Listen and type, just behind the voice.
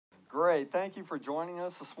great. Thank you for joining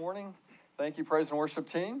us this morning. Thank you, praise and worship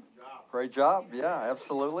team. Great job. Yeah,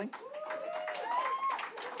 absolutely.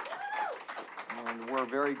 And we're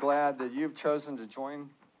very glad that you've chosen to join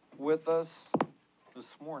with us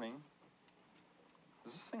this morning.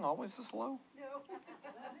 Is this thing always this low? No.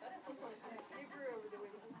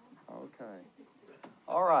 Okay.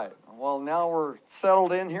 All right. Well, now we're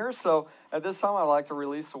settled in here. So at this time, I'd like to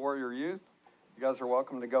release the Warrior Youth. You guys are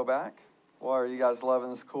welcome to go back. Well, are you guys loving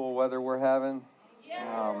this cool weather we're having?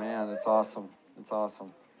 Yeah. Oh, man, it's awesome. It's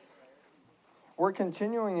awesome. We're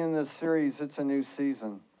continuing in this series, It's a New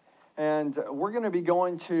Season. And we're going to be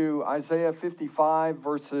going to Isaiah 55,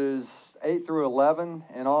 verses 8 through 11,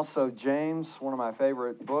 and also James, one of my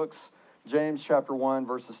favorite books, James chapter 1,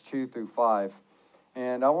 verses 2 through 5.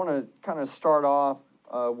 And I want to kind of start off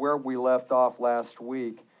where we left off last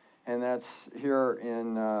week, and that's here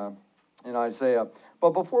in Isaiah.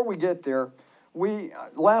 But before we get there,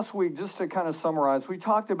 last week, just to kind of summarize, we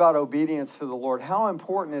talked about obedience to the Lord, how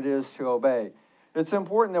important it is to obey. It's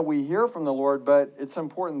important that we hear from the Lord, but it's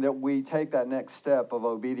important that we take that next step of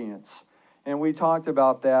obedience. And we talked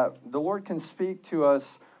about that. The Lord can speak to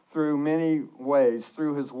us through many ways,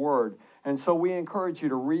 through His Word. And so we encourage you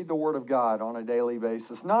to read the Word of God on a daily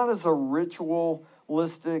basis, not as a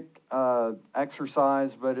ritualistic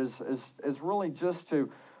exercise, but as really just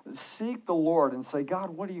to seek the Lord and say, God,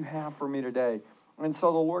 what do you have for me today? And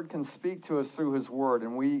so the Lord can speak to us through His Word.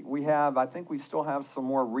 And we have, I think we still have some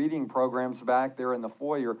more reading programs back there in the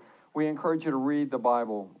foyer. We encourage you to read the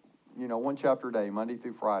Bible, one chapter a day, Monday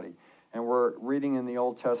through Friday. And we're reading in the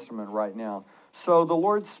Old Testament right now. So the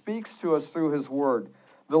Lord speaks to us through His Word.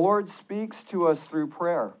 The Lord speaks to us through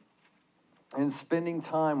prayer and spending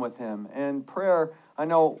time with Him. And prayer, I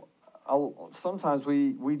know sometimes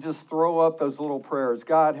we just throw up those little prayers.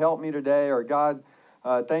 God, help me today, or God,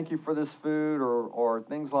 thank you for this food, or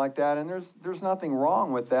things like that. And there's nothing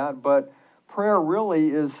wrong with that. But prayer really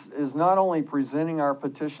is not only presenting our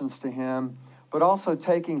petitions to Him, but also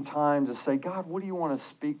taking time to say, God, what do you want to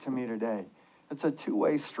speak to me today? It's a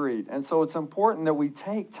two-way street. And so it's important that we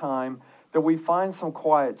take time, that we find some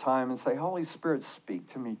quiet time and say, Holy Spirit,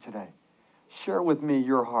 speak to me today. Share with me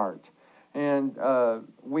your heart. And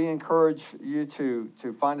we encourage you to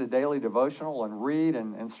find a daily devotional and read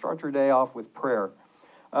and start your day off with prayer.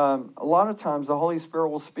 A lot of times the Holy Spirit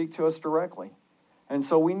will speak to us directly. And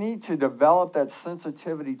so we need to develop that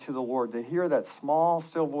sensitivity to the Lord, to hear that small,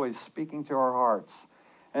 still voice speaking to our hearts,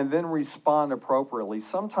 and then respond appropriately.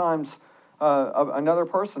 Sometimes another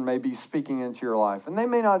person may be speaking into your life, and they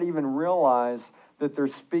may not even realize that they're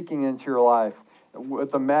speaking into your life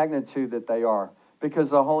with the magnitude that they are,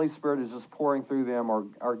 because the Holy Spirit is just pouring through them,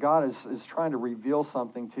 or God is trying to reveal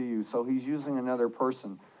something to you, so He's using another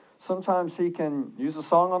person. Sometimes He can use a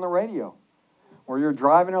song on the radio, where you're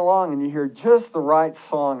driving along and you hear just the right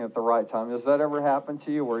song at the right time. Does that ever happen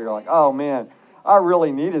to you, where you're like, oh man, I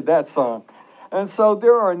really needed that song? And so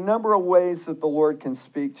there are a number of ways that the Lord can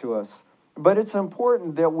speak to us. But it's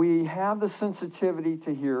important that we have the sensitivity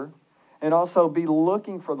to hear, and also be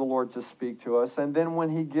looking for the Lord to speak to us, and then when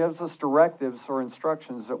He gives us directives or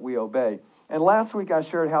instructions, that we obey. And last week I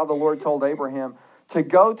shared how the Lord told Abraham to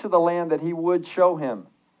go to the land that He would show him.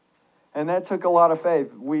 And that took a lot of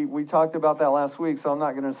faith. We talked about that last week, so I'm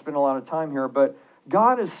not going to spend a lot of time here. But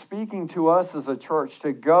God is speaking to us as a church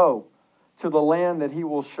to go to the land that He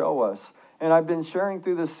will show us. And I've been sharing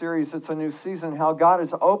through this series, It's a New Season, how God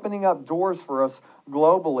is opening up doors for us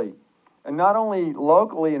globally. And not only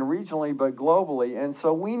locally and regionally, but globally. And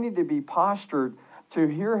so we need to be postured to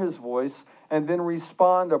hear His voice and then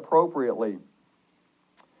respond appropriately.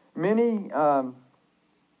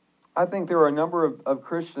 I think there are a number of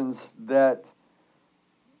Christians that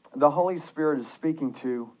the Holy Spirit is speaking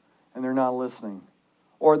to and they're not listening.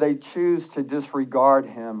 Or they choose to disregard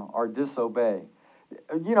Him or disobey.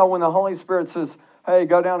 When the Holy Spirit says, hey,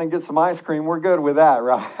 go down and get some ice cream, we're good with that,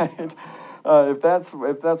 right? If that's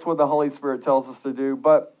what the Holy Spirit tells us to do.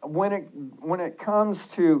 But when it comes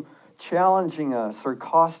to challenging us or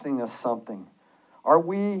costing us something, are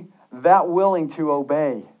we that willing to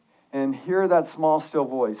obey and hear that small, still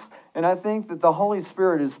voice? And I think that the Holy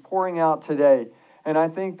Spirit is pouring out today. And I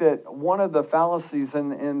think that one of the fallacies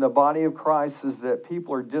in the body of Christ is that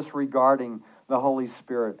people are disregarding the Holy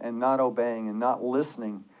Spirit and not obeying and not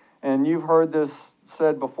listening. And you've heard this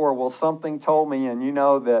said before, well, something told me, and you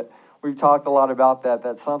know that we've talked a lot about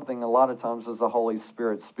that something a lot of times is the Holy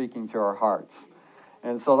Spirit speaking to our hearts.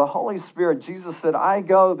 And so the Holy Spirit, Jesus said, I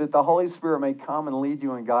go that the Holy Spirit may come and lead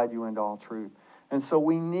you and guide you into all truth. And so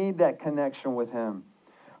we need that connection with Him.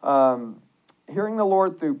 Hearing the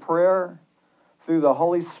Lord through prayer, through the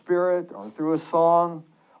Holy Spirit, or through a song,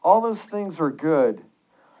 All those things are good.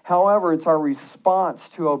 However, it's our response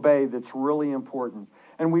to obey that's really important.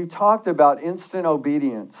 And we talked about instant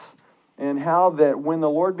obedience and how that when the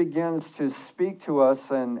Lord begins to speak to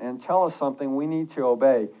us and tell us something, we need to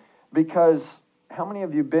obey. Because how many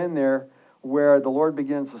of you been there where the Lord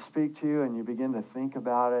begins to speak to you and you begin to think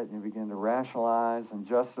about it and you begin to rationalize and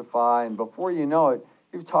justify, and before you know it,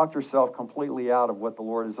 you've talked yourself completely out of what the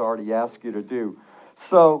Lord has already asked you to do.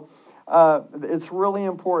 So it's really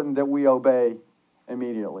important that we obey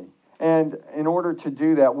immediately. And in order to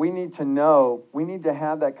do that, we need to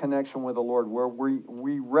have that connection with the Lord where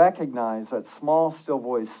we recognize that small, still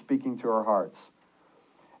voice speaking to our hearts.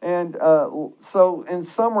 And so in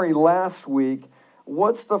summary, last week,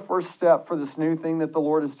 what's the first step for this new thing that the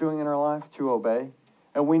Lord is doing in our life? To obey.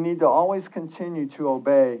 And we need to always continue to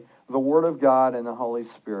obey the Word of God and the Holy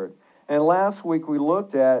Spirit. And last week we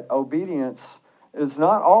looked at obedience is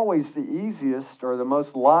not always the easiest or the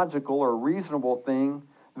most logical or reasonable thing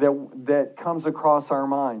that comes across our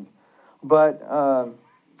mind. But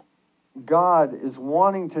God is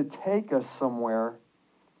wanting to take us somewhere,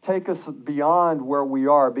 take us beyond where we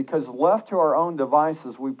are, because left to our own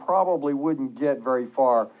devices, we probably wouldn't get very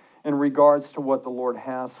far in regards to what the Lord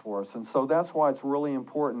has for us. And so that's why it's really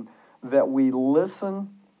important that we listen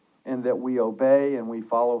and that we obey and we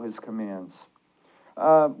follow His commands.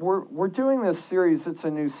 We're doing this series, It's a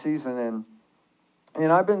New Season,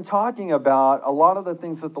 and I've been talking about a lot of the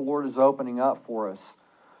things that the Lord is opening up for us.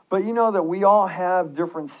 But you know that we all have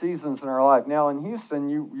different seasons in our life. Now in Houston,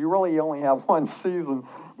 you really only have one season,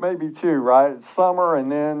 maybe two, right? It's summer,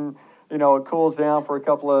 and then it cools down for a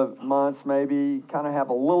couple of months, maybe kind of have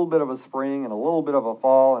a little bit of a spring and a little bit of a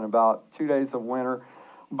fall and about 2 days of winter.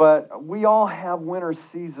 But we all have winter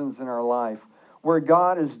seasons in our life where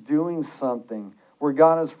God is doing something, where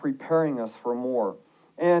God is preparing us for more.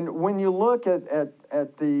 And when you look at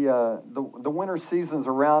the winter seasons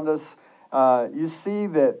around us, you see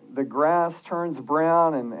that the grass turns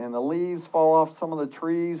brown and the leaves fall off some of the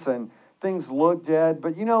trees and things look dead.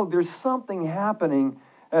 But there's something happening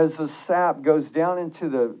as the sap goes down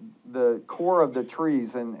into the core of the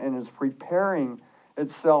trees and is preparing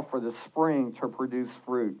itself for the spring to produce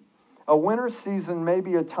fruit. A winter season may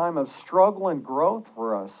be a time of struggle and growth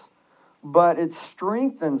for us, but it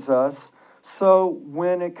strengthens us. So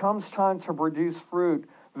when it comes time to produce fruit,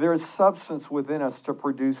 there's substance within us to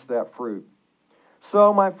produce that fruit.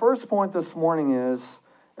 So my first point this morning is,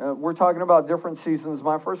 we're talking about different seasons.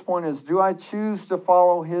 My first point is, do I choose to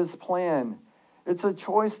follow His plan? It's a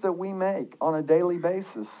choice that we make on a daily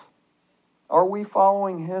basis. Are we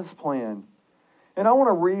following His plan? And I want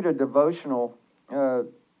to read a devotional.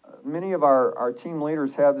 Many of our team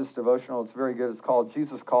leaders have this devotional. It's very good. It's called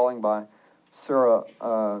Jesus Calling by Sarah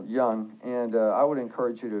Young, and I would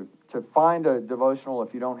encourage you to find a devotional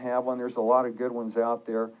if you don't have one. There's a lot of good ones out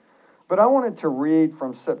there. But I wanted to read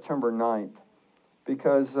from September 9th,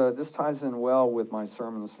 because this ties in well with my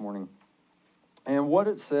sermon this morning. And what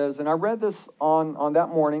it says, and I read this on that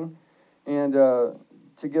morning, and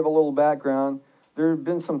to give a little background, there have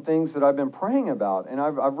been some things that I've been praying about, and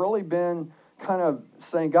I've really been kind of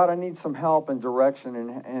saying, God, I need some help and direction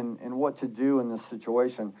and what to do in this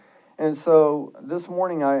situation. And so this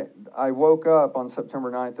morning I woke up on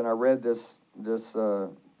September 9th and I read this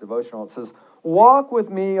devotional. It says, walk with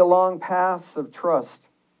me along paths of trust.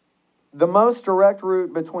 The most direct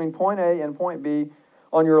route between point A and point B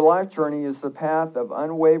on your life journey is the path of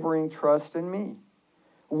unwavering trust in me.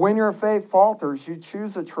 When your faith falters, you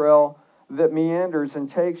choose a trail that meanders and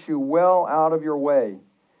takes you well out of your way.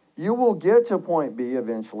 You will get to point B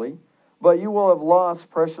eventually, but you will have lost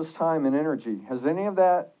precious time and energy. Has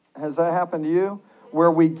that happened to you?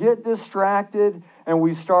 Where we get distracted and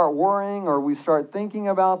we start worrying or we start thinking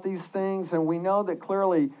about these things, and we know that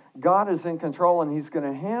clearly God is in control and He's going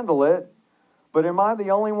to handle it. But am I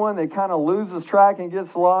the only one that kind of loses track and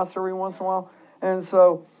gets lost every once in a while? And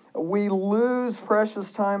so we lose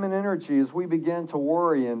precious time and energy as we begin to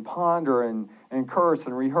worry and ponder and curse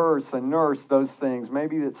and rehearse and nurse those things.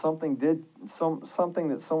 Maybe that something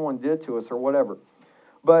that someone did to us or whatever.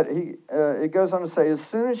 But it goes on to say, as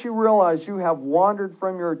soon as you realize you have wandered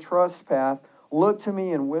from your trust path, look to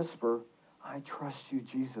me and whisper, I trust you,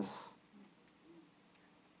 Jesus.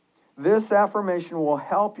 This affirmation will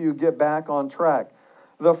help you get back on track.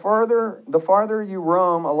 The farther you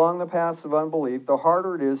roam along the paths of unbelief, the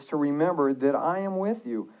harder it is to remember that I am with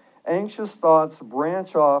you. Anxious thoughts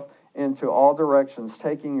branch off into all directions,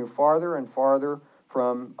 taking you farther and farther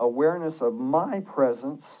from awareness of my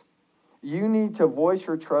presence. You need to voice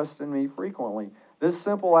your trust in me frequently. This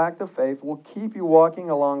simple act of faith will keep you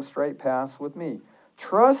walking along straight paths with me.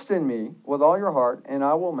 Trust in me with all your heart, and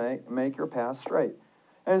I will make your path straight.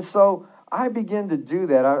 And so I began to do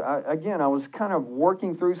that. I was kind of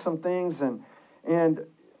working through some things, and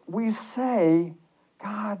we say,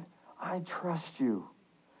 God, I trust you.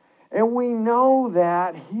 And we know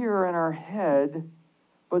that here in our head,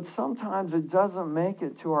 but sometimes it doesn't make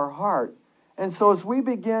it to our heart. And so as we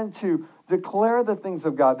begin to declare the things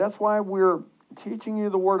of God, that's why we're teaching you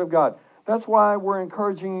the Word of God. That's why we're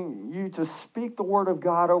encouraging you to speak the Word of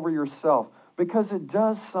God over yourself, because it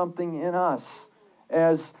does something in us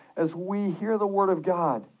as we hear the Word of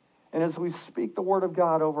God and as we speak the Word of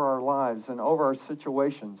God over our lives and over our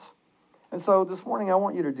situations. And so this morning I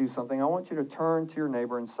want you to do something. I want you to turn to your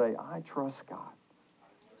neighbor and say, I trust God.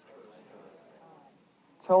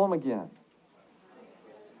 Tell them again.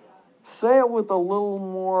 Say it with a little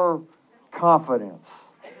more confidence.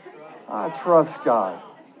 I trust God.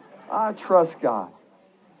 I trust God.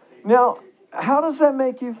 Now, how does that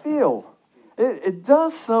make you feel? It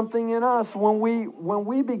does something in us when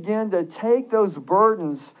we begin to take those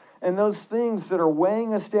burdens and those things that are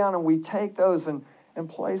weighing us down, and we take those and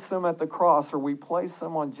place them at the cross, or we place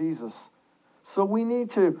them on Jesus. So we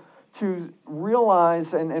need to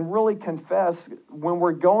realize and really confess when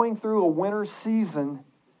we're going through a winter season,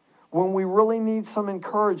 when we really need some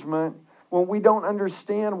encouragement, when we don't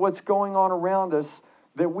understand what's going on around us,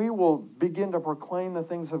 that we will begin to proclaim the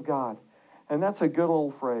things of God. And that's a good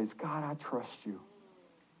little phrase. God, I trust you.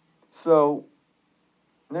 So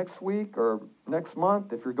next week or next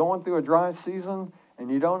month, if you're going through a dry season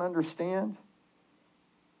and you don't understand,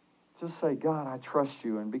 just say, God, I trust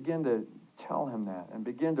you, and begin to tell him that, and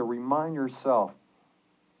begin to remind yourself.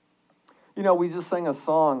 You know, we just sang a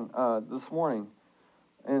song this morning,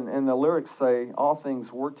 and the lyrics say, all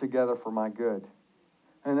things work together for my good.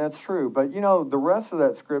 And that's true. But, you know, the rest of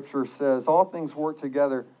that scripture says, all things work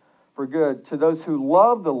together for good to those who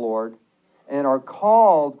love the Lord and are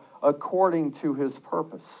called according to his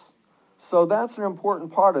purpose. So that's an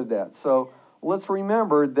important part of that. So let's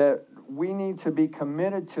remember that we need to be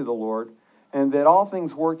committed to the Lord, and that all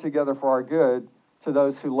things work together for our good to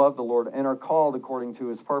those who love the Lord and are called according to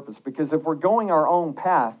his purpose. Because if we're going our own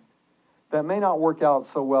path, that may not work out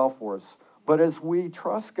so well for us. But as we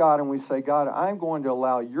trust God and we say, God, I'm going to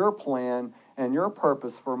allow your plan and your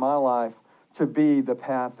purpose for my life to be the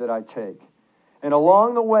path that I take. And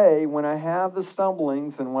along the way, when I have the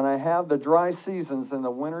stumblings and when I have the dry seasons and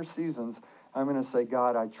the winter seasons, I'm going to say,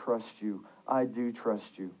 God, I trust you. I do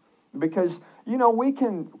trust you. Because, you know, we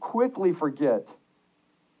can quickly forget.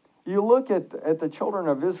 You look at the children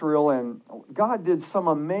of Israel, and God did some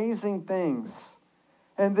amazing things.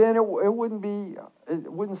 And then it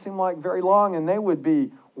wouldn't seem like very long, and they would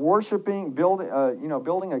be worshiping, building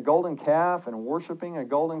a golden calf and worshiping a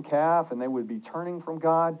golden calf, and they would be turning from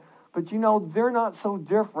God. But you know, they're not so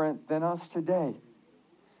different than us today,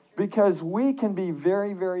 because we can be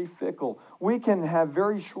very, very fickle. We can have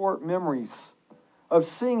very short memories of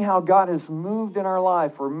seeing how God has moved in our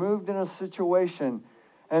life or moved in a situation,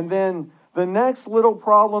 and then the next little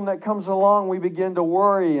problem that comes along, we begin to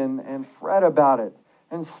worry and fret about it.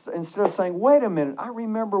 And instead of saying, wait a minute, I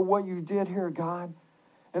remember what you did here, God.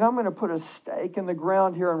 And I'm going to put a stake in the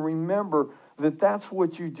ground here and remember that that's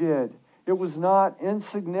what you did. It was not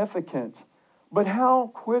insignificant. But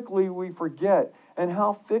how quickly we forget and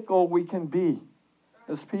how fickle we can be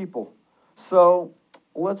as people. So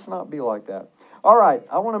let's not be like that. All right,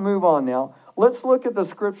 I want to move on now. Let's look at the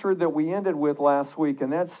scripture that we ended with last week,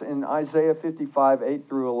 and that's in Isaiah 55, 8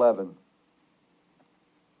 through 11.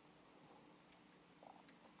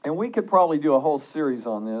 And we could probably do a whole series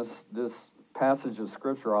on this passage of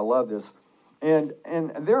Scripture. I love this. And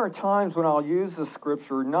there are times when I'll use this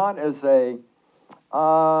Scripture not as a,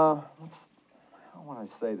 how would I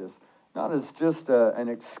say this? Not as just an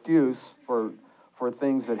excuse for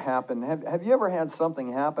things that happen. Have you ever had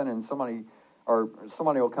something happen and somebody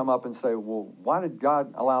will come up and say, well, why did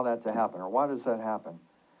God allow that to happen? Or why does that happen?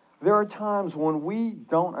 There are times when we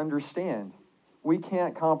don't understand. We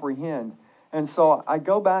can't comprehend. And so I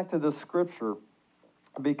go back to the scripture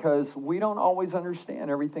because we don't always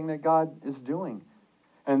understand everything that God is doing.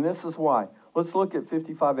 And this is why. Let's look at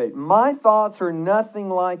 55:8. My thoughts are nothing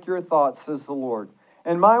like your thoughts, says the Lord.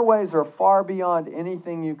 And my ways are far beyond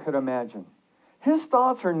anything you could imagine. His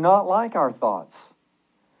thoughts are not like our thoughts.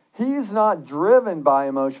 He is not driven by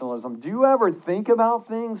emotionalism. Do you ever think about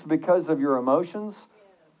things because of your emotions? Yes.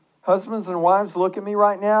 Husbands and wives, look at me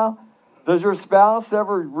right now. Does your spouse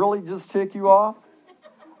ever really just tick you off?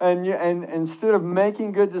 And instead of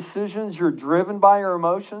making good decisions, you're driven by your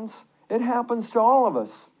emotions? It happens to all of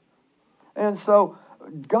us. And so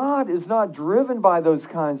God is not driven by those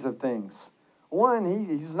kinds of things.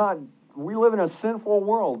 he's not. We live in a sinful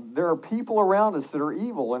world. There are people around us that are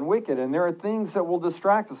evil and wicked, and there are things that will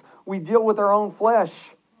distract us. We deal with our own flesh.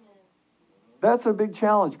 That's a big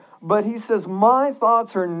challenge. But he says, my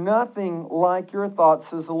thoughts are nothing like your thoughts,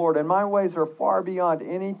 says the Lord, and my ways are far beyond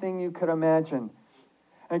anything you could imagine.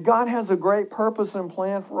 And God has a great purpose and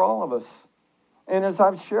plan for all of us. And as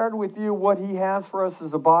I've shared with you what he has for us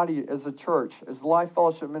as a body, as a church, as Life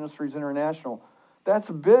Fellowship Ministries International, that's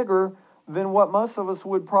bigger than what most of us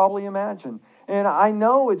would probably imagine. And I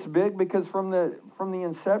know it's big because from the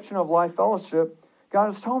inception of Life Fellowship,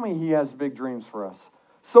 God has told me he has big dreams for us.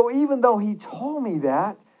 So even though he told me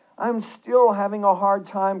that, I'm still having a hard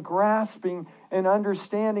time grasping and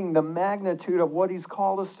understanding the magnitude of what he's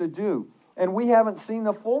called us to do. And we haven't seen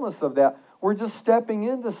the fullness of that. We're just stepping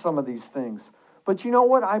into some of these things. But you know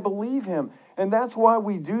what? I believe him. And that's why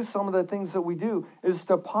we do some of the things that we do, is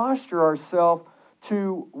to posture ourselves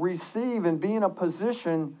to receive and be in a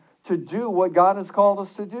position to do what God has called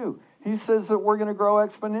us to do. He says that we're going to grow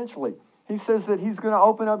exponentially. He says that he's going to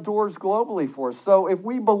open up doors globally for us. So if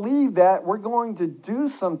we believe that, we're going to do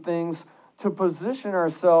some things to position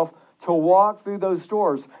ourselves to walk through those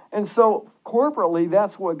doors. And so corporately,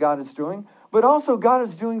 that's what God is doing. But also God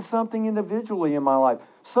is doing something individually in my life.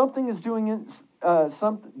 God is doing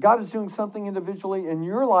something individually in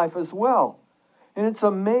your life as well. And it's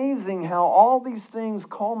amazing how all these things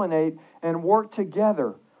culminate and work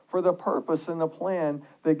together for the purpose and the plan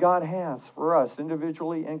that God has for us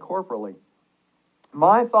individually and corporately.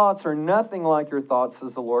 My thoughts are nothing like your thoughts,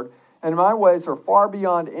 says the Lord, and my ways are far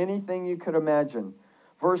beyond anything you could imagine.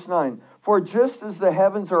 Verse 9, for just as the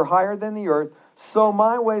heavens are higher than the earth, so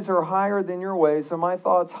my ways are higher than your ways, and my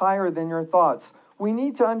thoughts higher than your thoughts. We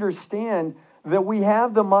need to understand that we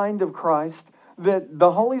have the mind of Christ, that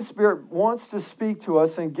the Holy Spirit wants to speak to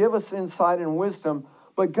us and give us insight and wisdom,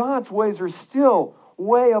 but God's ways are still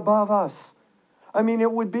way above us. I mean,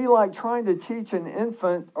 it would be like trying to teach an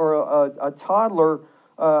infant or a toddler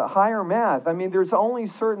higher math. I mean, there's only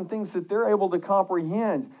certain things that they're able to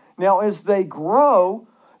comprehend. Now, as they grow,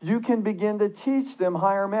 you can begin to teach them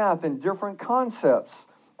higher math and different concepts.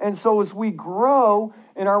 And so as we grow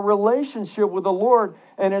in our relationship with the Lord,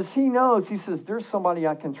 and as he knows, he says, there's somebody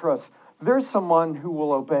I can trust. There's someone who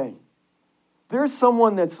will obey. There's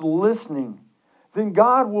someone that's listening. Then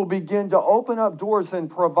God will begin to open up doors and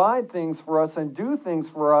provide things for us and do things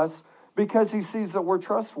for us because he sees that we're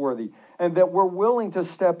trustworthy and that we're willing to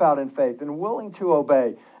step out in faith and willing to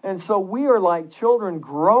obey. And so we are like children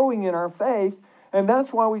growing in our faith, and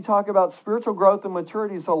that's why we talk about spiritual growth and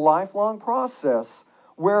maturity is a lifelong process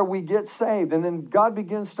where we get saved, and then God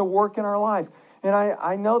begins to work in our life. And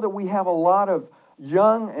I know that we have a lot of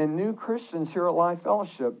young and new Christians here at Life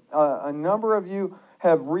Fellowship. A number of you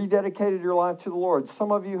have rededicated your life to the Lord.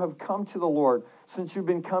 Some of you have come to the Lord since you've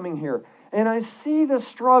been coming here. And I see the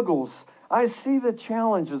struggles. I see the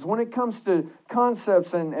challenges when it comes to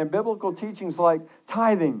concepts and biblical teachings like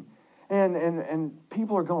tithing. And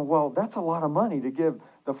people are going, well, that's a lot of money to give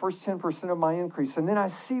the first 10% of my increase. And then I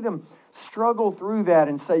see them struggle through that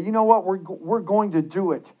and say, you know what, we're going to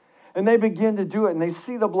do it. And they begin to do it, and they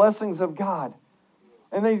see the blessings of God.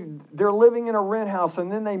 And they're living in a rent house,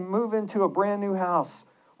 and then they move into a brand new house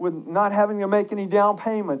with not having to make any down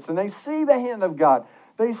payments. And they see the hand of God.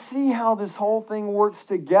 They see how this whole thing works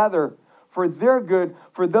together for their good,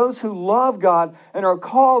 for those who love God and are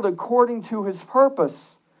called according to his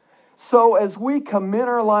purpose. So as we commit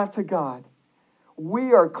our life to God,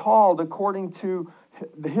 we are called according to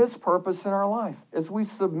his purpose in our life as we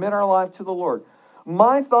submit our life to the Lord.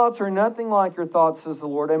 My thoughts are nothing like your thoughts, says the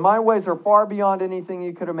Lord, and my ways are far beyond anything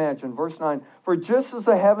you could imagine. Verse 9, for just as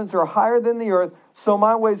the heavens are higher than the earth, so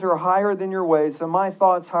my ways are higher than your ways, and my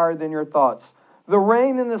thoughts higher than your thoughts. The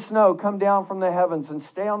rain and the snow come down from the heavens and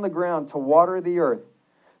stay on the ground to water the earth.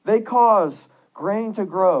 They cause grain to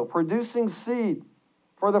grow, producing seed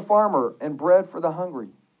for the farmer and bread for the hungry.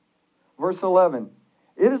 Verse 11,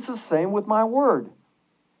 it is the same with my word.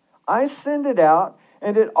 I send it out,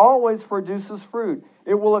 and it always produces fruit.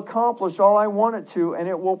 It will accomplish all I want it to, and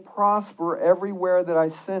it will prosper everywhere that I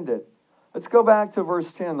send it. Let's go back to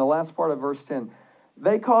verse 10, the last part of verse 10.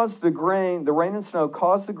 They cause the rain and snow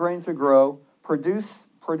cause the grain to grow,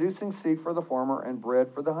 producing seed for the farmer and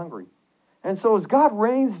bread for the hungry. And so as God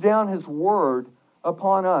rains down his word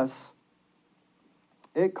upon us,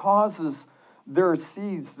 it causes their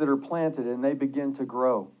seeds that are planted, and they begin to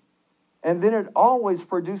grow. And then it always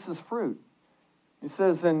produces fruit. He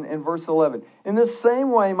says in verse 11, in the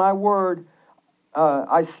same way, my word,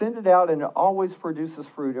 I send it out and it always produces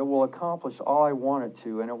fruit. It will accomplish all I want it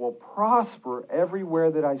to, and it will prosper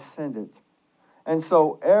everywhere that I send it. And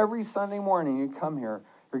so every Sunday morning you come here,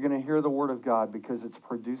 you're going to hear the Word of God because it's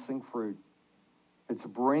producing fruit. It's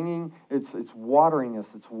watering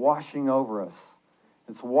us. It's washing over us.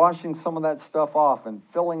 It's washing some of that stuff off and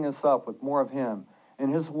filling us up with more of Him.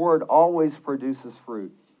 And His Word always produces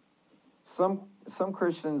fruit. Some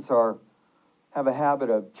Christians have a habit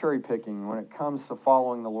of cherry picking when it comes to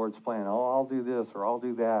following the Lord's plan. Oh, I'll do this or I'll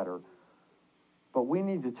do that. But we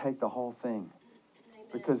need to take the whole thing.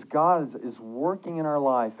 Because God is working in our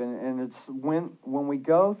life. And it's when we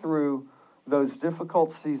go through those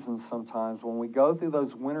difficult seasons sometimes, when we go through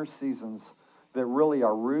those winter seasons, that really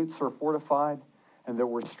our roots are fortified and that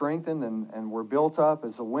we're strengthened and we're built up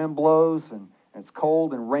as the wind blows and it's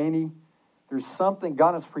cold and rainy. There's something,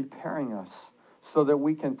 God is preparing us so that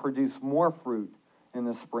we can produce more fruit in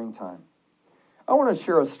the springtime. I want to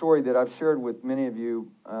share a story that I've shared with many of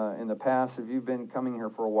you in the past. If you've been coming here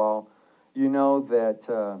for a while, you know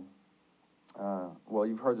that,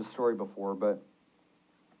 you've heard the story before, but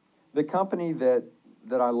the company that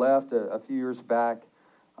I left a few years back,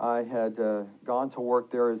 I had gone to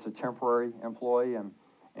work there as a temporary employee,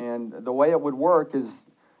 and the way it would work is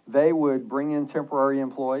they would bring in temporary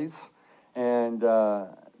employees, and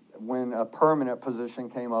when a permanent position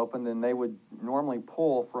came open, then they would normally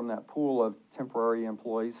pull from that pool of temporary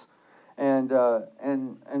employees, and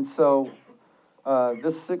so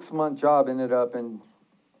this 6-month job ended up in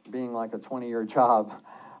being like a 20-year job.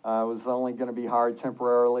 I was only going to be hired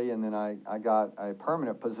temporarily, and then I got a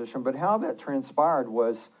permanent position. But how that transpired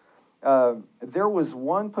was there was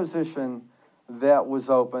one position that was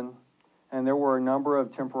open, and there were a number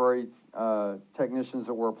of temporary technicians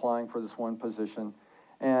that were applying for this one position.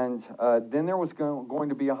 And then there was going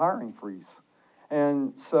to be a hiring freeze.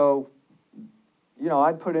 And so,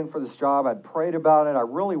 I'd put in for this job. I'd prayed about it. I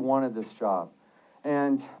really wanted this job.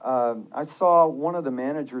 And I saw one of the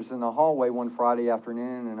managers in the hallway one Friday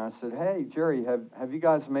afternoon, and I said, "Hey, Jerry, have you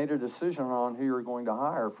guys made a decision on who you're going to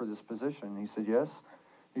hire for this position?" And he said, "Yes."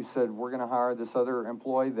 He said, "We're going to hire this other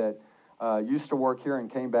employee that used to work here and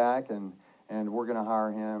came back, and we're going to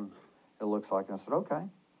hire him, it looks like." And I said, "Okay."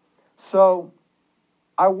 So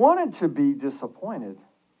I wanted to be disappointed,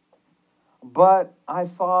 but I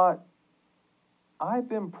thought, I've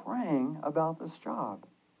been praying about this job.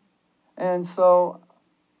 And so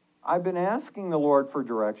I've been asking the Lord for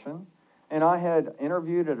direction, and I had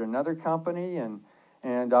interviewed at another company,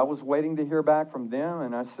 and I was waiting to hear back from them,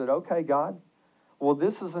 and I said, "Okay, God, well,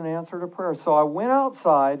 this is an answer to prayer." So I went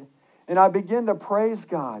outside, and I began to praise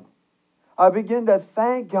God. I began to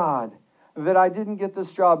thank God that I didn't get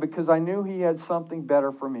this job because I knew He had something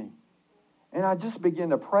better for me. And I just began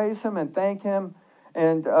to praise Him and thank Him,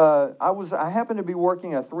 and I happened to be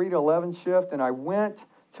working a 3 to 11 shift, and I went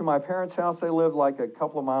to my parents' house. They lived like a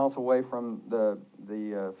couple of miles away from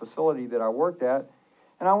the facility that I worked at.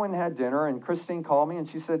 And I went and had dinner, and Christine called me, and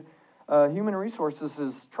she said, Human Resources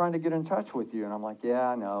is trying to get in touch with you. And I'm like, "Yeah,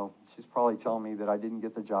 I know. She's probably telling me that I didn't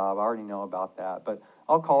get the job. I already know about that. But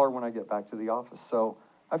I'll call her when I get back to the office." So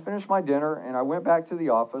I finished my dinner, and I went back to the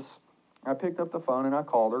office. I picked up the phone, and I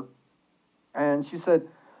called her. And she said,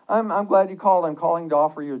 I'm glad you called. I'm calling to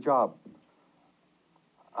offer you a job."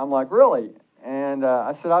 I'm like, "Really?" And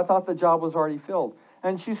I said, "I thought the job was already filled."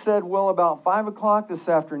 And she said, "Well, about 5 o'clock this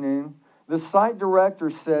afternoon, the site director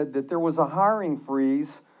said that there was a hiring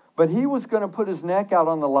freeze, but he was going to put his neck out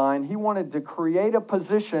on the line. He wanted to create a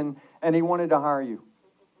position, and he wanted to hire you."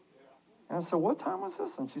 And I said, "What time was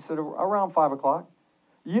this?" And she said, "Around 5 o'clock.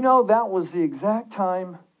 That was the exact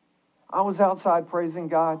time I was outside praising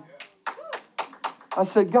God. I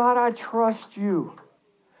said, "God, I trust you."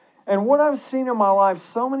 And what I've seen in my life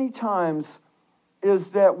so many times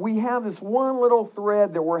is that we have this one little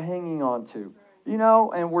thread that we're hanging on to,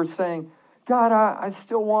 and we're saying, "God, I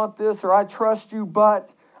still want this," or "I trust you,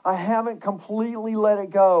 but I haven't completely let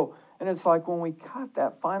it go." And it's like when we cut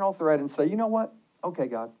that final thread and say, "You know what? Okay,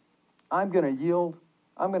 God, I'm going to yield.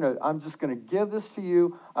 I'm just going to give this to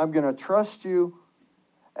you. I'm going to trust you."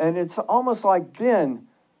 And it's almost like then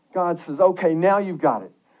God says, "Okay, now you've got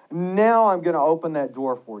it. Now I'm going to open that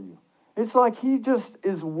door for you." It's like He just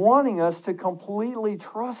is wanting us to completely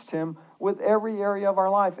trust Him with every area of our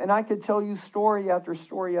life. And I could tell you story after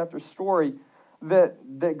story after story that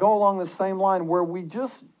go along the same line, where we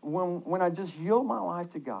just, when I just yield my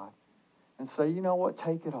life to God and say, "You know what,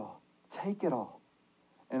 take it all. Take it all.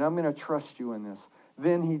 And I'm going to trust you in this."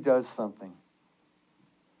 Then He does something.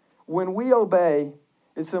 When we obey,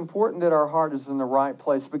 it's important that our heart is in the right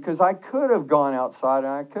place, because I could have gone outside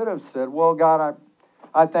and I could have said, "Well, God,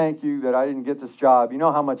 I thank you that I didn't get this job. You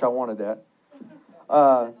know how much I wanted that."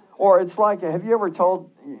 Or it's like, have you ever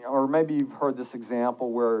told, or maybe you've heard this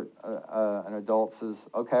example where an adult says,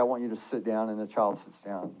 okay, I want you to sit down, and the child sits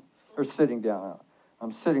down. They're sitting down.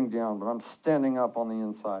 I'm sitting down, but I'm standing up on the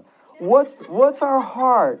inside. What's our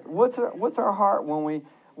heart? What's our heart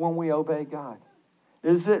when we obey God?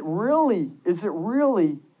 Is it really,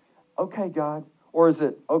 okay, God? Or is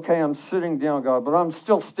it, okay, I'm sitting down, God, but I'm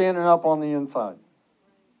still standing up on the inside?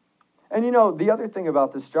 And the other thing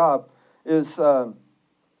about this job is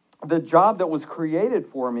the job that was created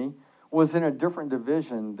for me was in a different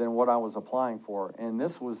division than what I was applying for. And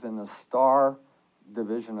this was in the star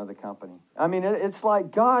division of the company. I mean, it's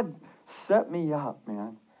like God set me up,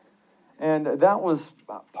 man. And that was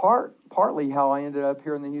partly how I ended up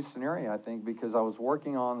here in the Houston area, I think, because I was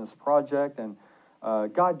working on this project, and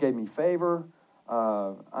God gave me favor.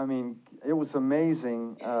 I mean, it was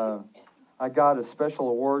amazing. I got a special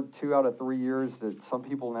award 2 out of 3 years that some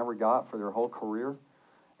people never got for their whole career.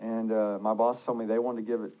 And my boss told me they wanted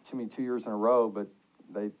to give it to me 2 years in a row, but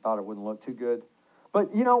they thought it wouldn't look too good. But,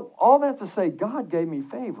 all that to say, God gave me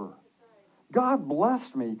favor. God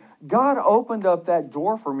blessed me. God opened up that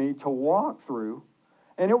door for me to walk through,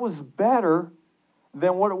 and it was better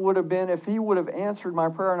than what it would have been if he would have answered my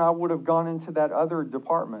prayer and I would have gone into that other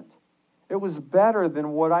department. It was better than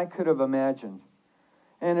what I could have imagined.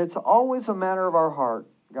 And it's always a matter of our heart,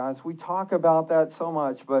 guys. We talk about that so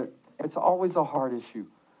much, but it's always a heart issue.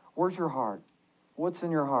 Where's your heart? What's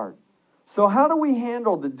in your heart? So how do we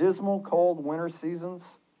handle the dismal, cold winter seasons?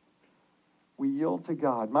 We yield to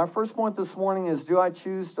God. My first point this morning is, do I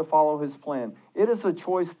choose to follow his plan? It is a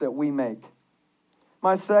choice that we make.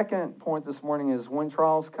 My second point this morning is, when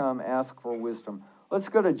trials come, ask for wisdom. Let's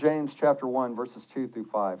go to James chapter 1, verses 2 through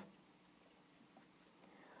 5.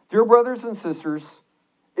 Dear brothers and sisters,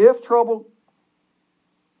 if trouble...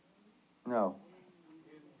 No.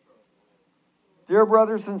 Dear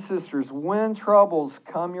brothers and sisters, when troubles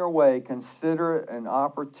come your way, consider it an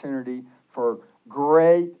opportunity for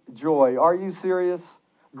great joy. Are you serious?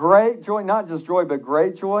 Great joy, not just joy, but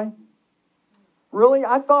great joy? Really?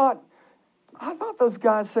 I thought those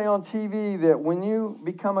guys say on TV that when you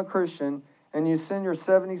become a Christian and you send your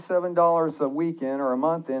 $77 a week in or a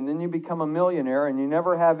month in, then you become a millionaire and you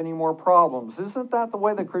never have any more problems. Isn't that the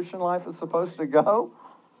way the Christian life is supposed to go?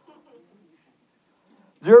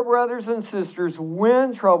 Dear brothers and sisters,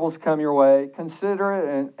 when troubles come your way, consider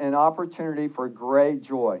it an opportunity for great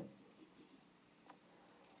joy.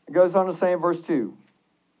 It goes on to say in verse 2,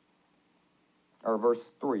 or verse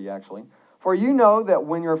 3 actually, for you know that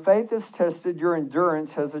when your faith is tested, your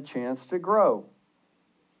endurance has a chance to grow.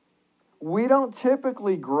 We don't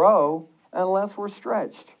typically grow unless we're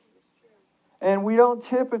stretched. And we don't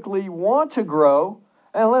typically want to grow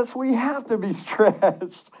unless we have to be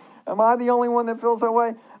stretched. Am I the only one that feels that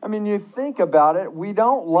way? I mean, you think about it, we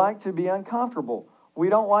don't like to be uncomfortable. We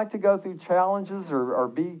don't like to go through challenges or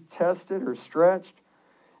be tested or stretched.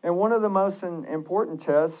 And one of the most important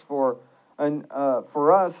tests for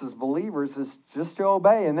us as believers is just to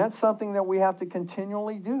obey. And that's something that we have to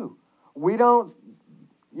continually do. We don't,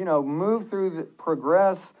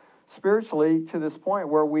 progress spiritually to this point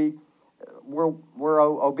where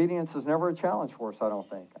obedience is never a challenge for us, I don't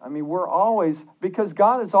think. I mean, we're always, because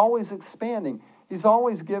God is always expanding. He's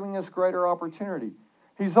always giving us greater opportunity.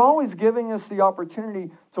 He's always giving us the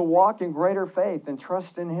opportunity to walk in greater faith and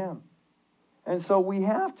trust in him. And so we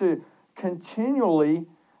have to continually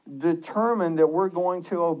determine that we're going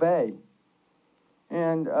to obey.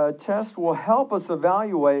 And a test will help us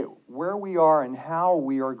evaluate where we are and how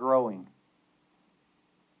we are growing.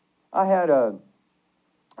 Let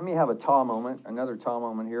me have a TAW moment, another TAW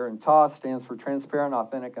moment here. And TAW stands for transparent,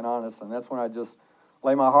 authentic, and honest. And that's when I just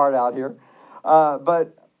lay my heart out here.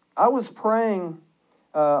 But I was praying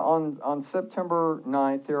on September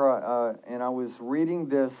 9th here, and I was reading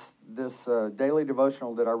this daily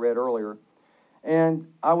devotional that I read earlier. And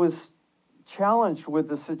I was challenged with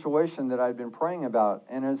the situation that I'd been praying about.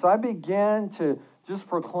 And as I began to just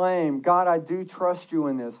proclaim, God, I do trust you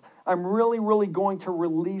in this. I'm really, really going to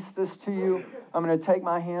release this to you. I'm going to take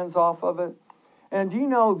my hands off of it. And do you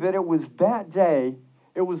know that it was that day,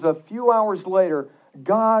 it was a few hours later,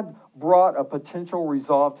 God brought a potential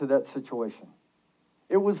resolve to that situation.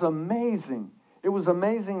 It was amazing. It was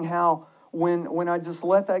amazing how when I just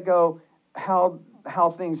let that go, how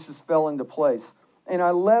things just fell into place. And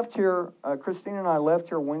I left here, Christine and I left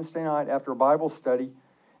here Wednesday night after Bible study,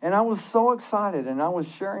 and I was so excited, and I was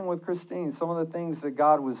sharing with Christine some of the things that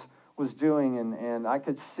God was doing, and I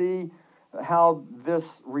could see how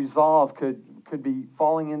this resolve could be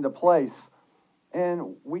falling into place.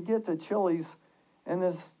 And we get to Chili's, and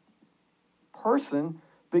this person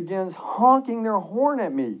begins honking their horn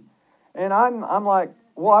at me. And I'm like,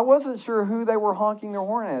 well, I wasn't sure who they were honking their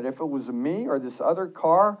horn at, if it was me or this other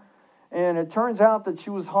car. And it turns out that she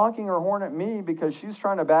was honking her horn at me because she's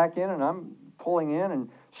trying to back in and I'm pulling in. And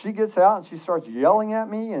she gets out and she starts yelling at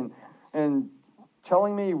me and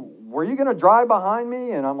telling me, were you going to drive behind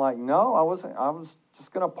me? And I'm like, no, I wasn't. I was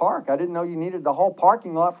just going to park. I didn't know you needed the whole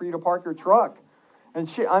parking lot for you to park your truck. And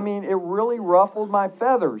it really ruffled my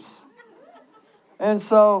feathers. And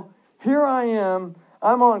so here I am.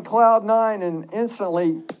 I'm on cloud 9, and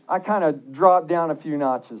instantly I kind of dropped down a few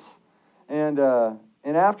notches. And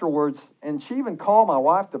afterwards, and she even called my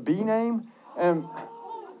wife the B name,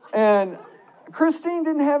 and Christine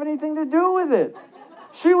didn't have anything to do with it.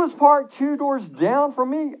 She was parked 2 doors down from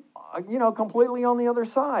me, completely on the other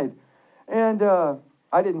side. And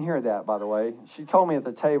I didn't hear that, by the way. She told me at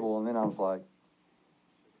the table, and then I was like,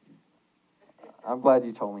 I'm glad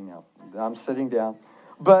you told me now. I'm sitting down.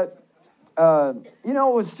 But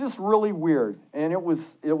it was just really weird, and it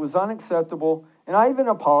was unacceptable. And I even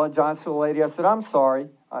apologized to the lady. I said, I'm sorry.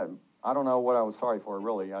 I don't know what I was sorry for,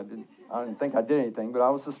 really. I didn't think I did anything, but I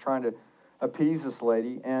was just trying to appease this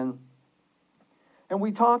lady. And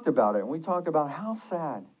we talked about it, and we talked about how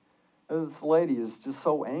sad this lady is, just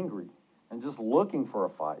so angry and just looking for a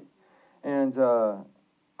fight. And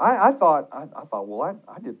I thought, well,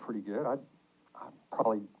 I did pretty good. I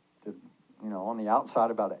probably did, on the outside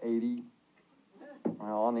about an 80.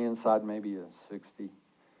 Well, on the inside, maybe a 60.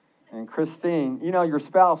 And Christine, your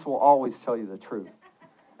spouse will always tell you the truth.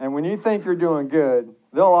 And when you think you're doing good,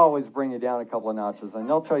 they'll always bring you down a couple of notches, and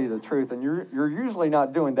they'll tell you the truth, and you're usually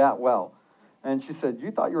not doing that well. And she said,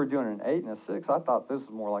 you thought you were doing an 8 and a 6? I thought this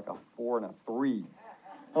was more like a 4 and a 3.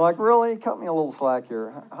 I'm like, really? Cut me a little slack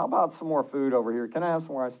here. How about some more food over here? Can I have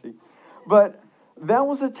some more iced tea? But that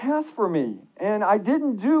was a test for me, and I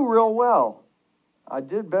didn't do real well. I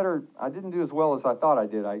did better. I didn't do as well as I thought I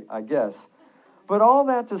did, I guess. But all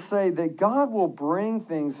that to say that God will bring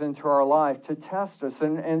things into our life to test us.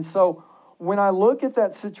 And so when I look at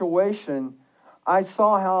that situation, I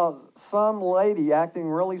saw how some lady acting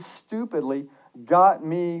really stupidly got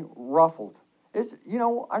me ruffled.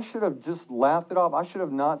 I should have just laughed it off. I should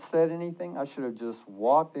have not said anything. I should have just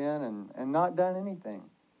walked in and not done anything.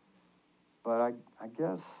 But I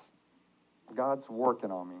guess God's working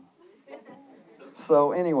on me.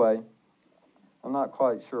 So anyway, I'm not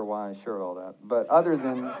quite sure why I shared all that. But other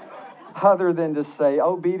than to say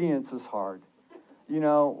obedience is hard.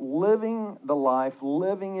 Living the life,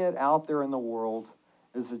 living it out there in the world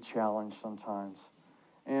is a challenge sometimes.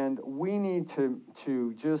 And we need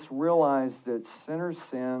to just realize that sinners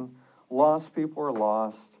sin, lost people are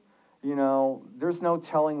lost. There's no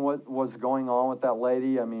telling what was going on with that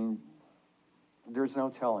lady. There's no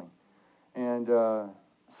telling. And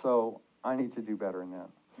so I need to do better than that.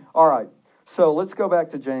 All right, so let's go back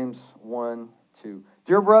to James 1:2.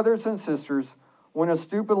 Dear brothers and sisters, when a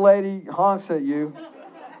stupid lady honks at you,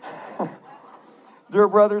 dear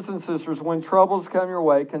brothers and sisters, when troubles come your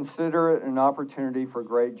way, consider it an opportunity for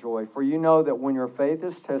great joy. For you know that when your faith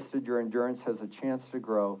is tested, your endurance has a chance to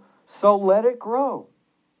grow. So let it grow.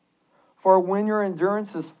 For when your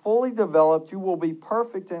endurance is fully developed, you will be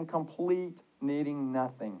perfect and complete, needing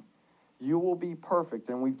nothing. You will be perfect.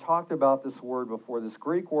 And we've talked about this word before. This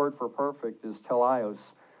Greek word for perfect is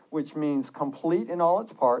teleos, which means complete in all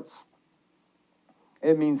its parts.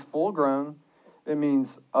 It means full grown. It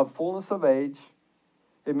means of fullness of age.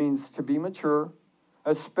 It means to be mature,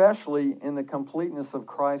 especially in the completeness of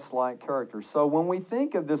Christ-like character. So when we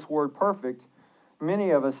think of this word perfect,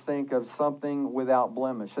 many of us think of something without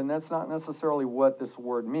blemish. And that's not necessarily what this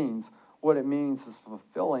word means. What it means is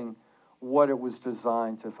fulfilling what it was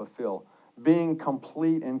designed to fulfill. Being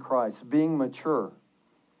complete in Christ, being mature.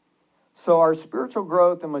 So our spiritual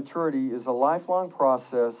growth and maturity is a lifelong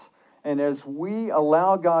process, and as we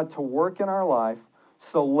allow God to work in our life,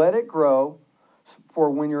 so let it grow, for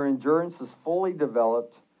when your endurance is fully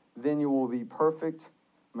developed, then you will be perfect,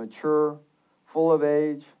 mature, full of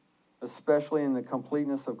age, especially in the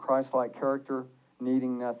completeness of Christ-like character,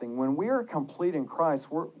 needing nothing. When we are complete in Christ,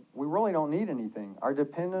 we really don't need anything. Our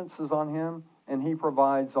dependence is on Him, and He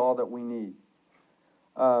provides all that we need.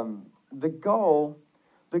 The goal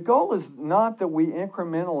is not that we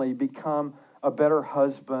incrementally become a better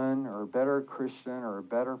husband or a better Christian or a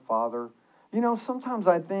better father. Sometimes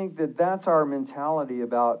I think that that's our mentality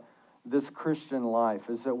about this Christian life,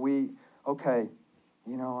 is that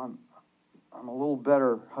I'm a little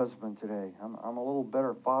better husband today. I'm a little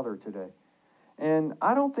better father today. And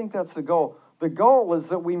I don't think that's the goal. The goal is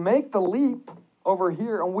that we make the leap over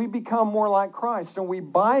here and we become more like Christ, and we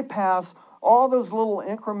bypass all those little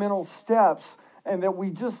incremental steps, and that we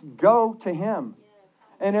just go to Him.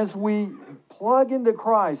 And as we plug into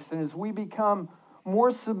Christ and as we become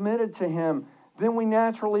more submitted to Him, then we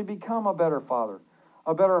naturally become a better father,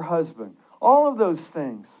 a better husband, all of those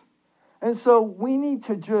things. And so we need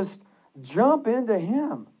to just jump into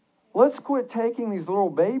Him. Let's quit taking these little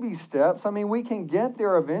baby steps. I mean, we can get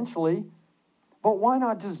there eventually, but why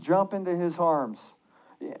not just jump into His arms?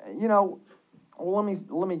 You know, well,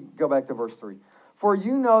 let me go back to verse 3. For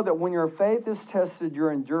you know that when your faith is tested,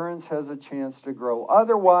 your endurance has a chance to grow.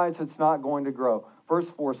 Otherwise, it's not going to grow. Verse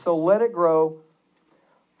 4, so let it grow,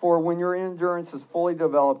 for when your endurance is fully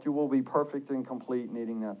developed, you will be perfect and complete,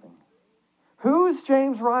 needing nothing. Who is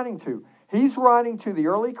James writing to? He's writing to the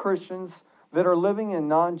early Christians that are living in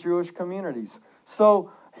non-Jewish communities.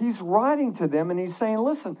 So he's writing to them and he's saying,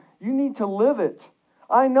 listen, you need to live it.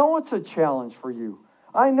 I know it's a challenge for you.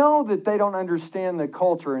 I know that they don't understand the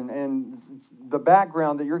culture and the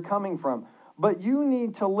background that you're coming from, but you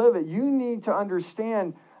need to live it. You need to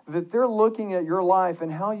understand that they're looking at your life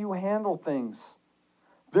and how you handle things.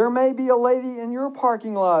 There may be a lady in your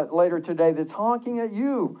parking lot later today that's honking at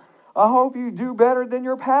you. I hope you do better than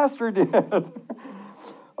your pastor did.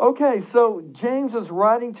 Okay, so James is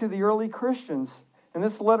writing to the early Christians, and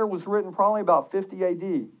this letter was written probably about 50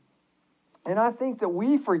 AD. And I think that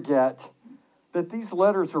we forget that these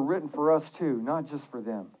letters are written for us too, not just for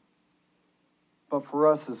them, but for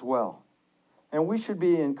us as well. And we should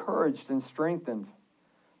be encouraged and strengthened.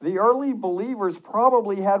 The early believers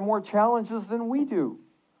probably had more challenges than we do.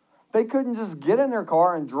 They couldn't just get in their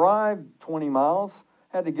car and drive 20 miles,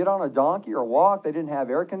 had to get on a donkey or walk. They didn't have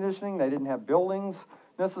air conditioning. They didn't have buildings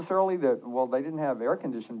necessarily. They didn't have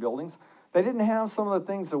air-conditioned buildings. They didn't have some of the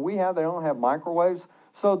things that we have. They don't have microwaves.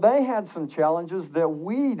 So they had some challenges that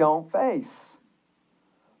we don't face.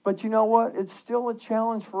 But you know what? It's still a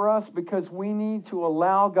challenge for us because we need to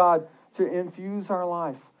allow God to infuse our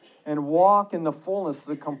life and walk in the fullness,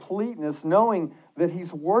 the completeness, knowing that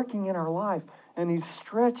He's working in our life and He's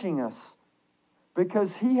stretching us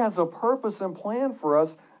because He has a purpose and plan for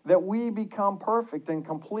us that we become perfect and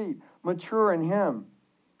complete, mature in Him.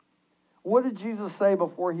 What did Jesus say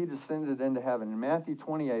before He descended into heaven? In Matthew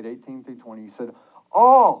 28, 18 through 20, He said,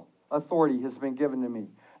 all authority has been given to me.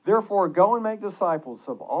 Therefore, go and make disciples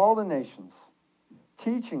of all the nations,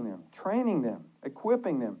 teaching them, training them,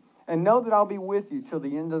 equipping them, and know that I'll be with you till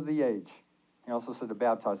the end of the age. He also said to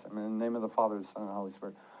baptize them in the name of the Father, the Son, and the Holy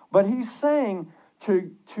Spirit. But He's saying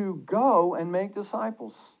to go and make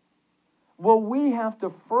disciples. Well, we have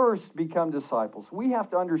to first become disciples. We have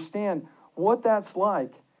to understand what that's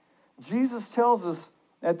like. Jesus tells us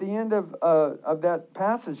at the end of that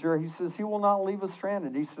passage here, He says, He will not leave us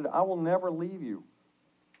stranded. He said, I will never leave you.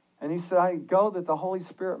 And He said, I go that the Holy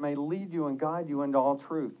Spirit may lead you and guide you into all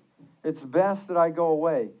truth. It's best that I go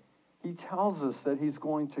away. He tells us that He's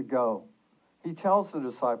going to go. He tells the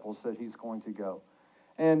disciples that He's going to go.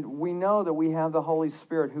 And we know that we have the Holy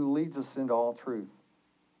Spirit who leads us into all truth.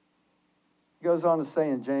 He goes on to say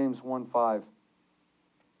in James 1:5,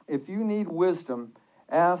 if you need wisdom,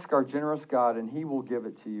 ask our generous God and He will give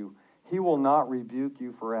it to you. He will not rebuke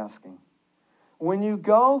you for asking. When you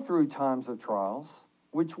go through times of trials,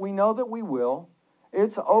 which we know that we will,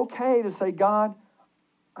 it's okay to say, God,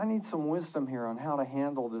 I need some wisdom here on how to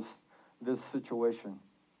handle this situation.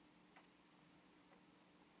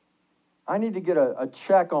 I need to get a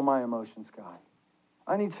check on my emotions, God.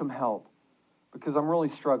 I need some help because I'm really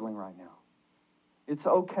struggling right now. It's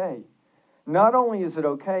okay. Not only is it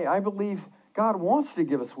okay, I believe God wants to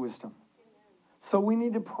give us wisdom. So we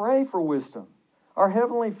need to pray for wisdom. Our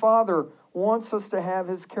Heavenly Father wants us to have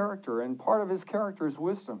His character, and part of His character is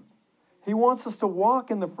wisdom. He wants us to walk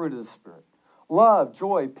in the fruit of the Spirit. Love,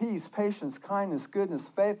 joy, peace, patience, kindness, goodness,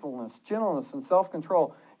 faithfulness, gentleness, and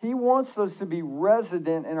self-control. He wants those to be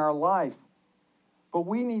resident in our life. But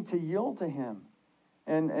we need to yield to Him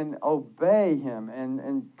and obey Him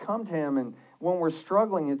and come to Him. And when we're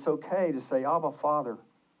struggling, it's okay to say, Abba, Father,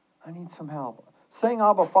 I need some help. Saying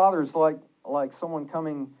Abba, Father is like someone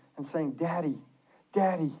coming and saying, Daddy,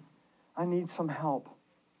 Daddy, I need some help.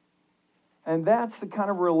 And that's the kind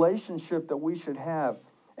of relationship that we should have.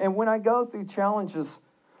 And when I go through challenges,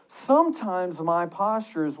 sometimes my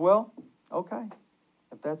posture is, well, okay.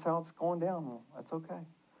 If that's how it's going down, well, that's okay.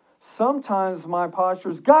 Sometimes my posture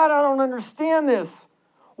is, God, I don't understand this.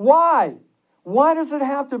 Why? Why does it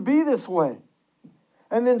have to be this way?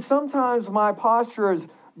 And then sometimes my posture is,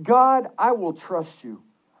 God, I will trust you.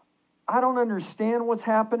 I don't understand what's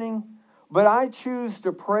happening, but I choose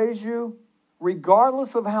to praise you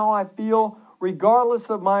regardless of how I feel, regardless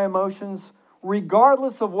of my emotions,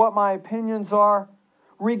 regardless of what my opinions are,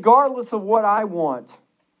 regardless of what I want.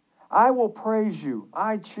 I will praise you.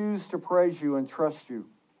 I choose to praise you and trust you.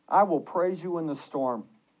 I will praise you in the storm.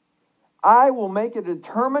 I will make a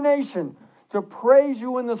determination to praise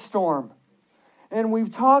you in the storm. And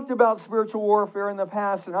we've talked about spiritual warfare in the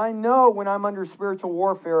past, and I know when I'm under spiritual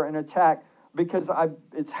warfare and attack because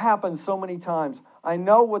it's happened so many times. I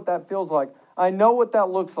know what that feels like. I know what that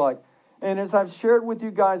looks like. And as I've shared with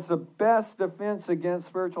you guys, the best defense against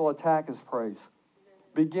spiritual attack is praise.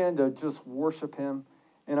 Begin to just worship Him.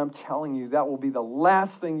 And I'm telling you, that will be the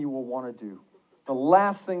last thing you will want to do. The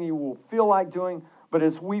last thing you will feel like doing. But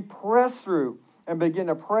as we press through and begin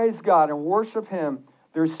to praise God and worship Him,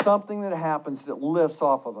 there's something that happens that lifts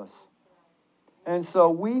off of us. And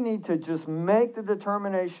so we need to just make the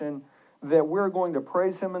determination that we're going to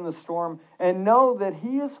praise Him in the storm and know that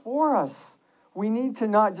He is for us. We need to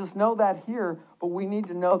not just know that here, but we need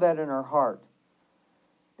to know that in our heart.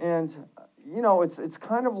 And, you know, it's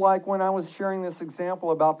kind of like when I was sharing this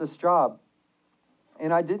example about this job,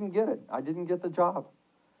 and I didn't get it. I didn't get the job.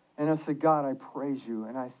 And I said, God, I praise you,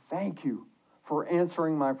 and I thank you for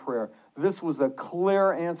answering my prayer. This was a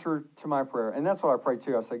clear answer to my prayer. And that's what I pray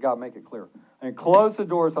too. I say, God, make it clear. And close the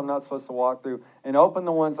doors I'm not supposed to walk through, and open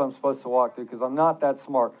the ones I'm supposed to walk through, because I'm not that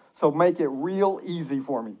smart. So make it real easy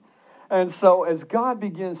for me. And so as God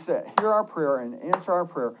begins to hear our prayer and answer our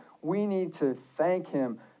prayer, we need to thank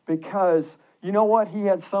Him, because you know what? He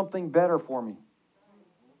had something better for me.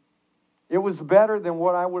 It was better than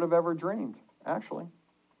what I would have ever dreamed, actually.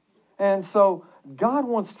 And so God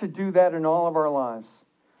wants to do that in all of our lives.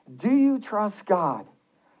 Do you trust God?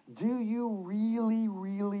 Do you really,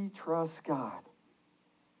 really trust God?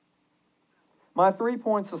 My 3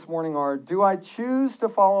 points this morning are, do I choose to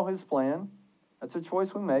follow His plan? That's a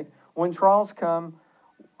choice we make. When trials come,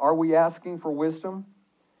 are we asking for wisdom?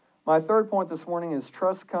 My third point this morning is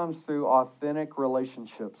trust comes through authentic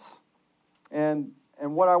relationships. And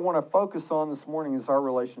what I want to focus on this morning is our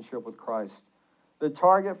relationship with Christ. The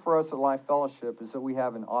target for us at Life Fellowship is that we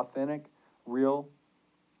have an authentic, real,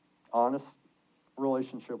 honest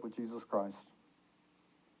relationship with Jesus Christ.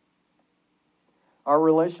 Our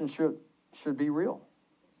relationship should be real.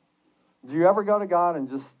 Do you ever go to God and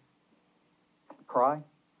just cry? Do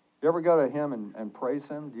you ever go to Him and praise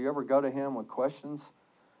Him? Do you ever go to Him with questions?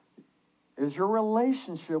 Is your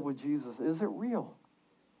relationship with Jesus, is it real?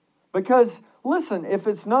 Because, listen, if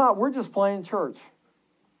it's not, we're just playing church.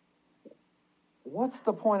 What's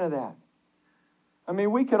the point of that? I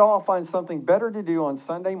mean, we could all find something better to do on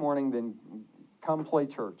Sunday morning than come play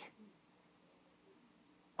church.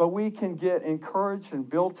 But we can get encouraged and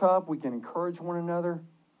built up. We can encourage one another.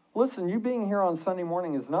 Listen, you being here on Sunday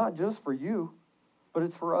morning is not just for you, but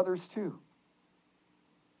it's for others too.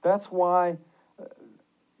 That's why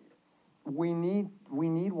we need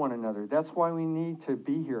one another. That's why we need to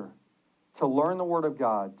be here, to learn the Word of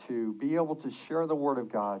God, to be able to share the Word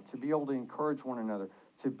of God, to be able to encourage one another,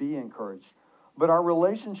 to be encouraged. But our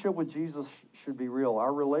relationship with Jesus should be real.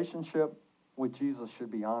 Our relationship with Jesus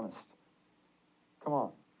should be honest. Come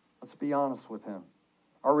on, let's be honest with Him.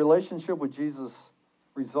 Our relationship with Jesus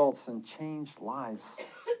results in changed lives.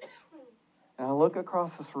 And I look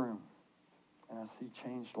across this room, and I see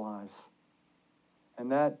changed lives.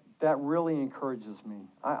 And that really encourages me.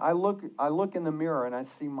 I look in the mirror, and I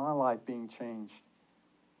see my life being changed.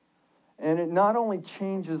 And it not only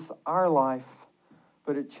changes our life,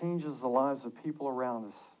 but it changes the lives of people around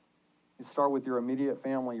us. You start with your immediate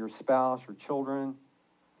family, your spouse, your children.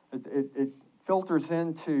 It filters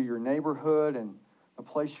into your neighborhood and the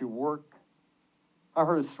place you work. I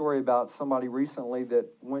heard a story about somebody recently that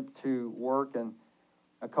went to work, and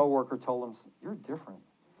a coworker told him, "You're different.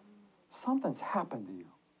 Something's happened to you."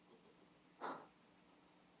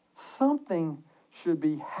 Something should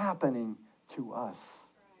be happening to us.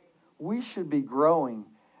 We should be growing.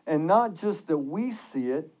 And not just that we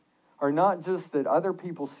see it, or not just that other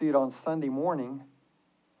people see it on Sunday morning,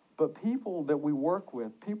 but people that we work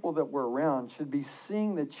with, people that we're around, should be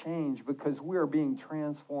seeing the change because we are being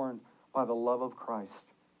transformed by the love of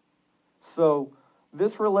Christ. So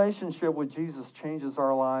this relationship with Jesus changes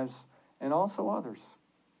our lives and also others.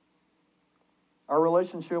 Our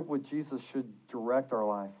relationship with Jesus should direct our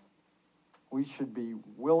life. We should be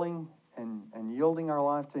willing and yielding our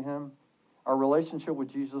life to Him. Our relationship with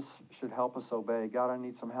Jesus should help us obey. God, I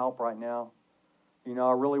need some help right now. You know,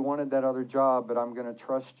 I really wanted that other job, but I'm going to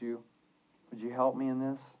trust you. Would you help me in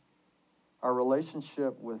this? Our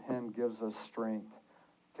relationship with Him gives us strength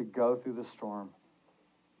to go through the storm.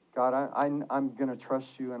 God, I'm going to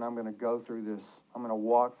trust you, and I'm going to go through this. I'm going to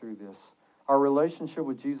walk through this. Our relationship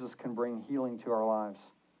with Jesus can bring healing to our lives.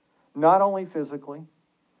 Not only physically,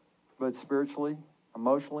 but spiritually,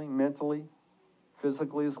 emotionally, mentally,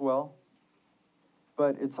 physically as well.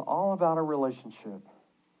 But it's all about a relationship.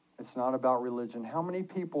 It's not about religion. How many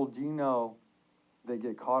people do you know that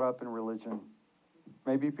get caught up in religion?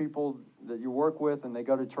 Maybe people that you work with and they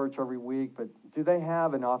go to church every week, but do they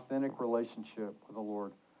have an authentic relationship with the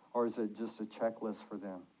Lord? Or is it just a checklist for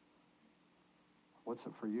them? What's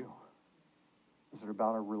it for you? Is it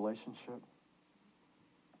about a relationship?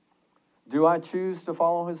 Do I choose to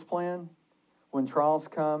follow his plan? When trials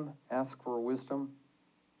come, ask for wisdom.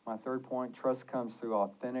 My third point, trust comes through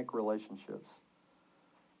authentic relationships.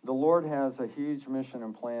 The Lord has a huge mission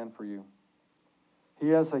and plan for you. He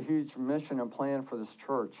has a huge mission and plan for this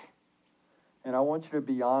church. And I want you to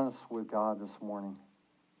be honest with God this morning.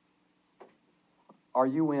 Are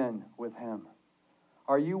you in with him?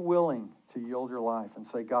 Are you willing to yield your life and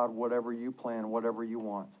say, God, whatever you plan, whatever you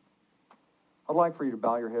want? I'd like for you to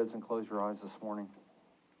bow your heads and close your eyes this morning.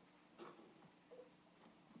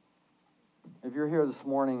 If you're here this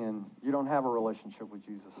morning and you don't have a relationship with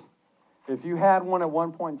Jesus, if you had one at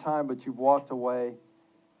one point in time but you've walked away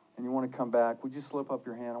and you want to come back, would you slip up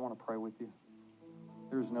your hand? I want to pray with you.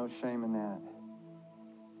 There's no shame in that.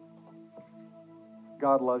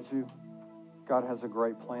 God loves you. God has a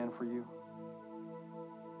great plan for you.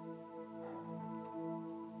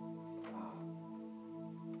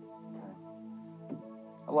 Okay.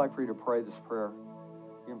 I'd like for you to pray this prayer.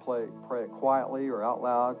 You can pray it quietly or out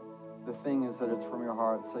loud. The thing is that it's from your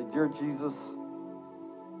heart. Say, Dear Jesus,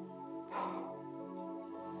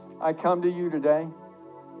 I come to you today.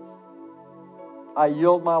 I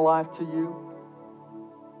yield my life to you.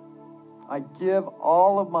 I give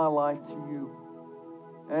all of my life to you.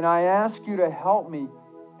 And I ask you to help me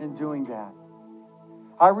in doing that.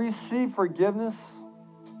 I receive forgiveness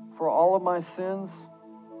for all of my sins.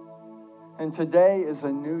 And today is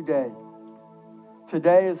a new day.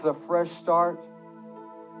 Today is a fresh start.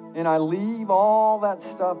 And I leave all that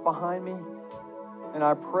stuff behind me. And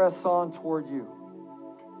I press on toward you.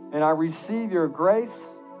 And I receive your grace,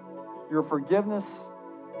 your forgiveness,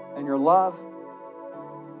 and your love.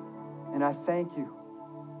 And I thank you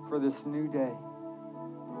for this new day.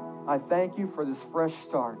 I thank you for this fresh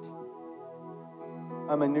start.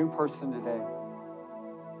 I'm a new person today.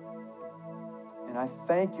 And I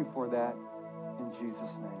thank you for that in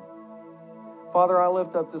Jesus' name. Father, I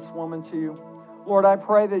lift up this woman to you. Lord, I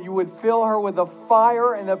pray that you would fill her with the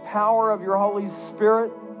fire and the power of your Holy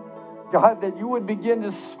Spirit. God, that you would begin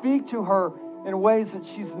to speak to her in ways that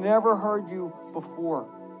she's never heard you before.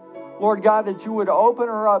 Lord God, that you would open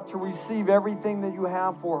her up to receive everything that you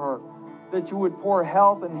have for her. That you would pour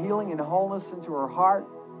health and healing and wholeness into her heart.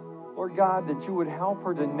 Lord God, that you would help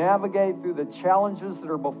her to navigate through the challenges that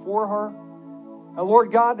are before her. And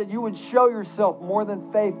Lord God, that you would show yourself more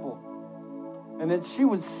than faithful. And that she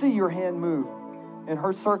would see your hand move in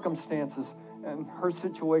her circumstances and her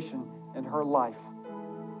situation and her life.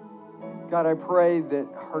 God, I pray that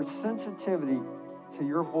her sensitivity to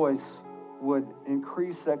your voice would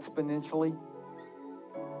increase exponentially,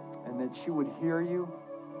 and that she would hear you,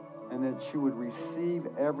 and that she would receive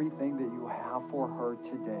everything that you have for her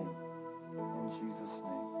today. In Jesus'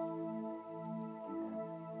 name. Amen.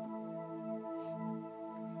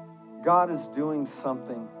 God is doing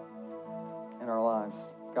something in our lives.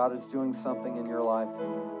 God is doing something in your life.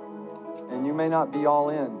 And you may not be all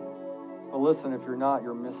in. But listen, if you're not,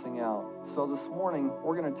 you're missing out. So this morning,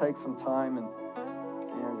 we're going to take some time and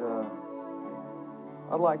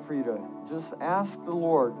I'd like for you to just ask the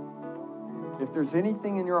Lord if there's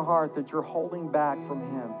anything in your heart that you're holding back from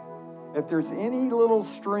him. If there's any little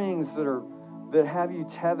strings that have you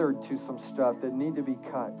tethered to some stuff that need to be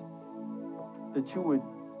cut, that you would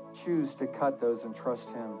choose to cut those and trust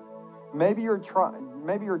him. Maybe you're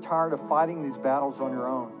tired of fighting these battles on your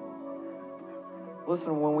own.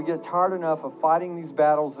 Listen, when we get tired enough of fighting these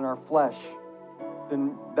battles in our flesh,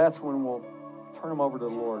 then that's when we'll turn them over to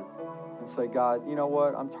the Lord and say, God, you know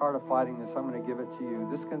what? I'm tired of fighting this. I'm going to give it to you.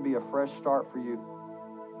 This can be a fresh start for you.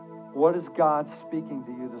 What is God speaking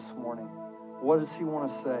to you this morning? What does he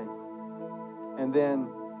want to say? And then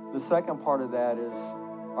the second part of that is,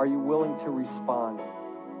 are you willing to respond?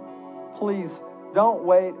 Please don't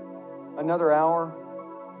wait another hour,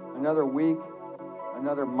 another week,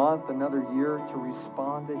 another month, another year to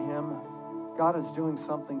respond to him. God is doing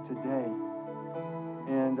something today.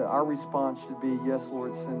 And our response should be, yes,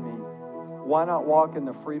 Lord, send me. Why not walk in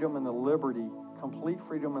the freedom and the liberty, complete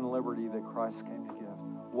freedom and liberty that Christ came to give?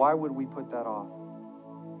 Why would we put that off?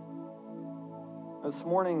 This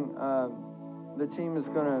morning, the team is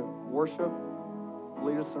going to worship,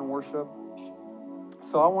 lead us in worship.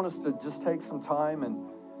 So I want us to just take some time and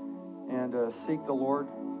seek the Lord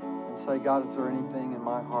and say, God, is there anything in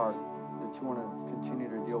my heart that you want to continue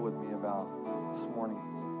to deal with me about this morning.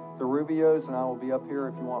 The Rubios and I will be up here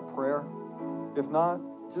if you want prayer. If not,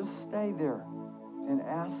 just stay there and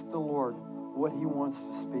ask the Lord what He wants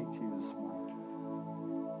to speak to you this morning.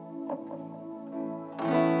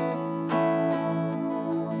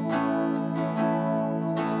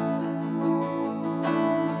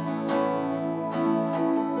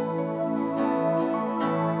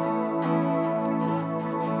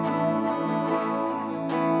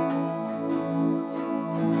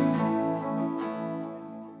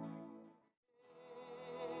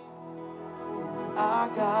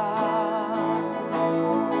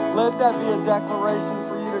 Let that be a declaration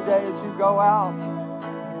for you today as you go out.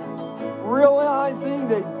 Realizing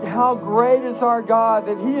that how great is our God,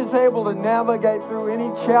 that He is able to navigate through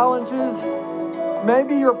any challenges.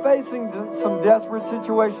 Maybe you're facing some desperate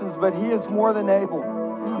situations, but He is more than able.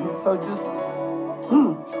 So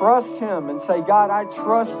just trust Him and say, God, I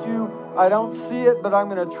trust you. I don't see it, but I'm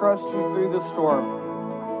going to trust you through the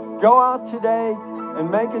storm. Go out today and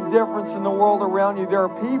make a difference in the world around you. There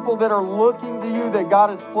are people that are looking to you that God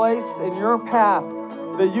has placed in your path,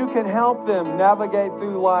 that you can help them navigate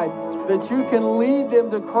through life, that you can lead them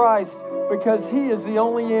to Christ because He is the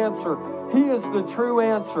only answer. He is the true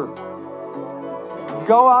answer.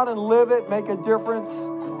 Go out and live it, make a difference.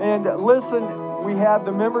 And listen, we have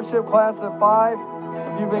the membership class at 5.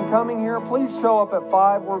 If you've been coming here, please show up at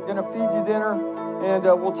 5. We're going to feed you dinner, and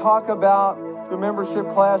we'll talk about the membership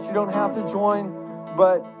class. You don't have to join,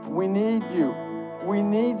 but we need you. We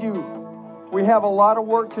need you. We have a lot of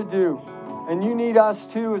work to do, and you need us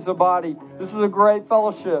too as a body. This is a great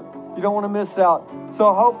fellowship. You don't want to miss out. So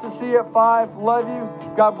I hope to see you at 5. Love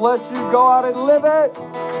you. God bless you. Go out and live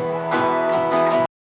it.